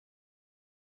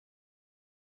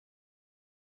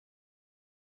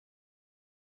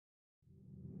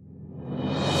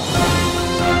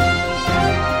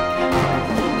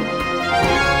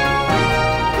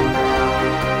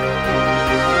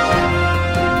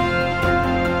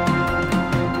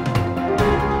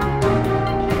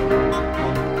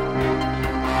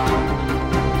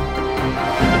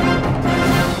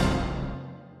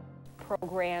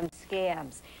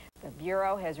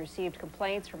has received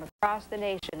complaints from across the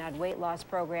nation on weight loss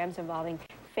programs involving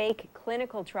fake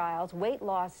clinical trials, weight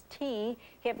loss tea,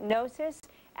 hypnosis,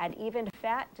 and even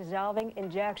fat-dissolving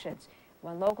injections.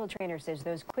 One local trainer says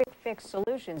those quick-fix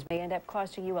solutions may end up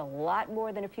costing you a lot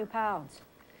more than a few pounds.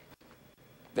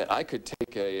 That I could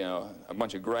take a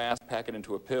bunch of grass, pack it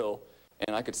into a pill,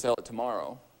 and I could sell it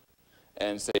tomorrow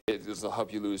and say this will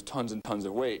help you lose tons and tons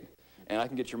of weight. And I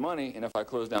can get your money, and if I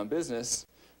close down business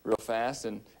real fast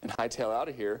and hightail out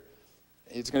of here,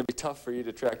 it's going to be tough for you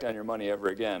to track down your money ever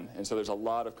again. And so there's a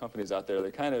lot of companies out there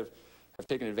that kind of have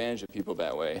taken advantage of people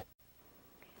that way.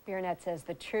 Burnett says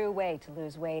the true way to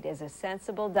lose weight is a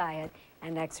sensible diet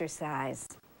and exercise.